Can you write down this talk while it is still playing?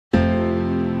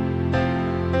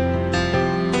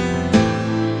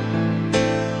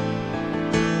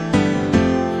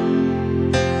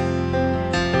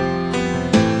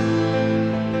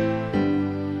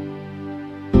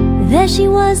There she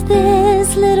was,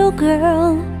 this little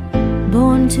girl,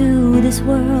 born to this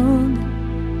world,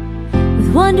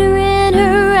 with wonder in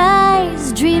her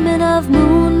eyes, dreaming of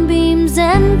moonbeams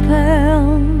and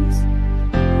pearls.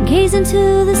 Gazing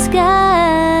to the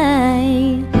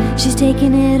sky, she's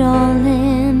taking it all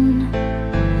in,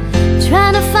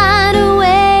 trying to find a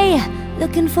way,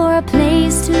 looking for a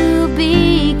place to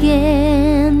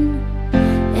begin.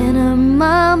 And her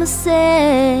mama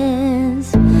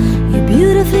says, "You're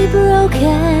beautifully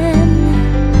broken,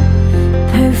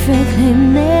 perfectly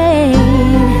made.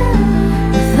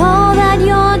 With all that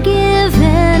you're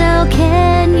given, how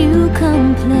can you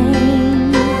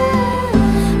complain?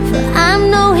 For I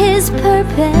know His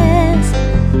purpose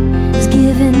is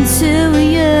given to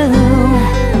you.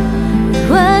 With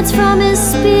words from His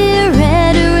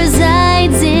Spirit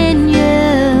resides in you.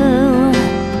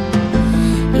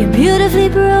 You're beautifully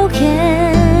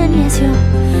broken, yes, you're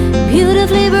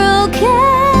beautifully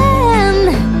broken,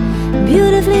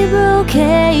 beautifully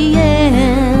broken,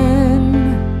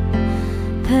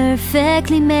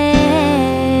 perfectly made.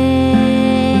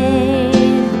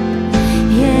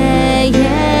 Yeah,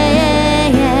 yeah,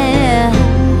 yeah.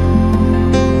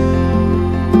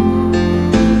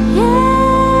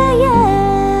 Yeah,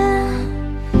 yeah.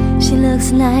 She looks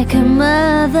like her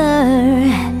mother,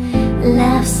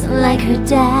 laughs like her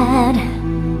dad.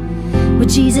 With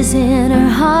Jesus in her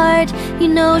heart, you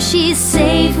know she's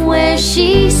safe where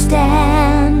she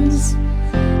stands.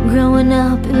 Growing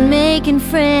up and making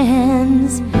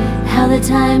friends, how the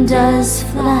time does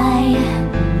fly.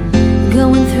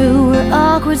 Going through her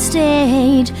awkward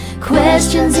stage,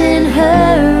 questions in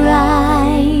her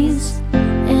eyes.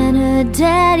 And her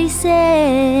daddy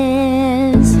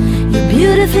says, "You're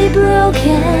beautifully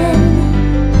broken,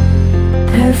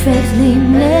 perfectly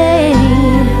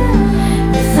made.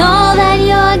 With all that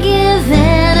you're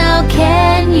given, how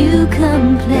can you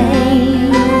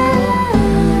complain?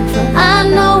 For I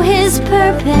know His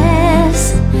purpose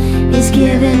is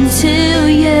given to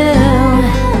you.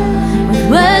 With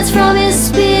words from His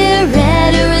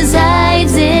Spirit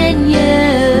resides in you.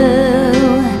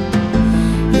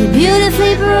 You're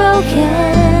beautifully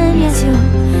broken, yes, you're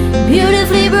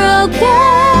beautifully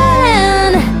broken,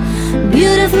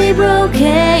 beautifully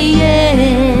broken,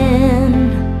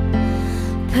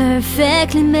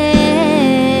 perfectly made.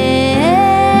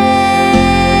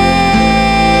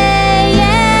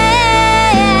 Yeah,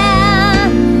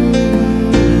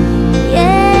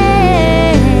 yeah.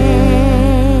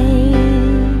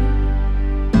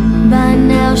 By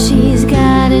now she's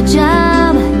got a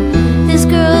job, this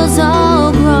girl's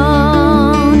all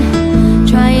grown,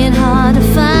 trying hard to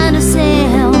find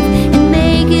herself and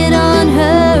make it on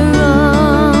her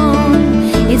own.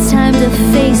 It's time to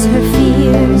face her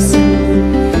fears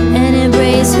and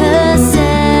embrace herself,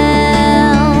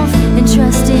 and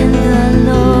trust in the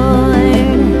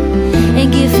Lord and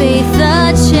give faith a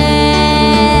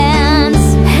chance.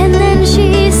 And then she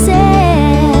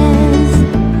says,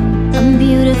 "I'm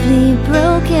beautifully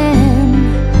broken,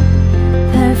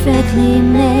 perfectly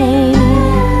made.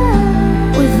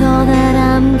 With all that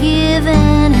I'm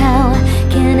given, how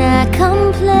can I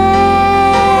complain?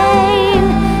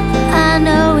 I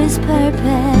know His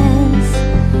purpose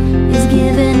is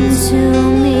given to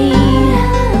me.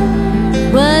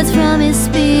 Words from His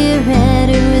Spirit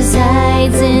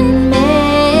resides in me.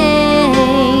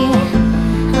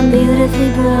 I'm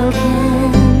beautifully broken,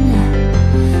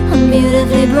 I'm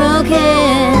beautifully broken,